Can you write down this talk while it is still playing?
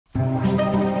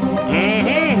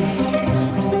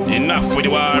enough with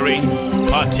the warring.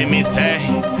 Party me say,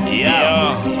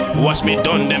 yeah. Watch me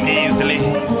done them easily.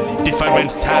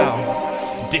 Different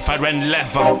style, different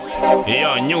level.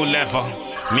 Yeah, new level.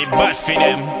 Me bad for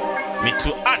them, me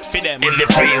too hot for them. In the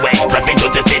freeway, driving to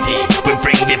the city, we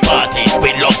bring the party,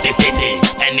 we love the city.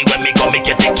 Anywhere me go, me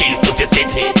get the keys to the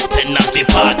city. Turn up the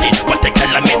party, what a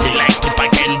calamity like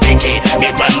Tupac and Biggie.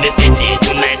 Me run the city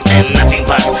tonight and nothing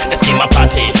but a schema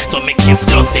party. So me keep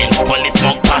flossing, only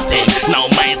smoke passing.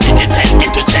 Now my city turn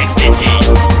into Jack City.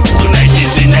 Tonight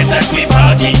is the night that we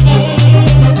party.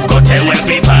 Go tell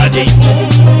everybody,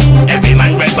 every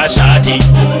man grab a shawty.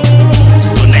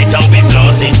 Tonight I'll be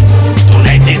flossing.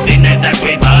 Tonight is the night that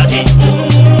we party.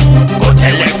 Go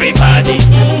tell everybody,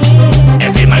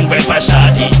 every man grab a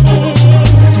shawty.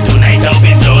 Tonight I'll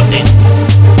be flossing.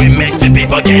 We make the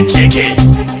people get cheeky.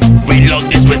 We lock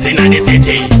the streets in the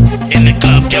city. In the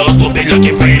club, girls will be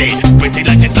looking pretty. Pretty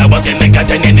like the flowers in the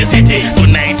garden in the city.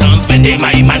 Tonight I'm spending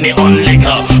my money on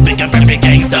liquor. Big up every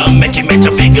gangster, making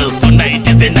major figures. Tonight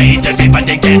is the night,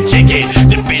 everybody get cheeky.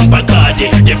 Dip in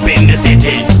Bacardi, dip in the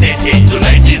city.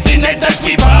 Tonight is the night that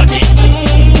we party.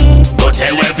 Go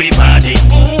tell everybody,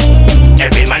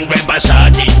 every man grab a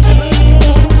shawty.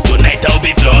 Tonight I'll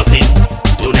be flossing.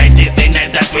 Tonight is the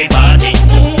night that we party.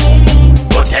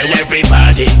 Go tell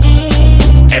everybody,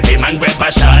 every man grab a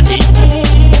shawty.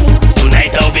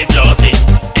 Tonight I'll be flossing.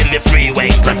 In the freeway,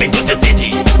 driving to the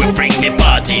city, we bring the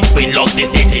party, we lock the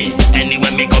city.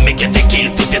 Anywhere me go, me get the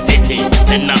keys to the city.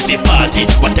 Turn up the party,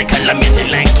 what a calamity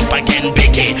like Tupac and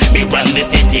Biggie. Me run the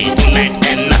city tonight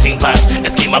and nothing but a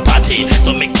schema party.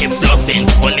 So me keep flossing,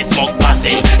 only smoke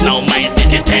passing. Now my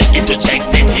city turn into Jack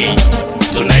City.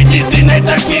 Tonight is the night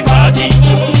that we party.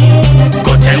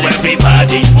 Go tell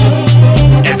everybody,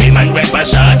 every man grab a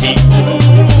shawty.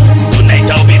 Tonight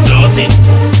I'll be flossing.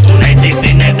 Tonight is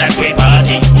the night that we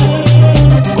party.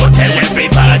 Go tell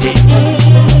everybody,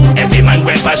 every man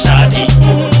grab a shawty.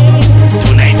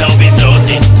 Tonight I'll be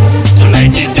flossing.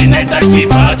 Tonight is the night that we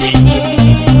party.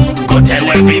 Go tell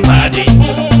everybody,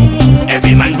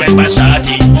 every man grab a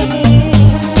shawty.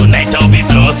 Tonight I'll be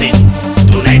flossing.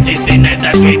 Tonight is the night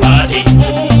that we party.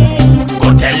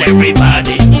 Go tell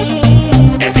everybody,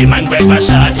 every man grab a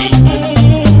shawty.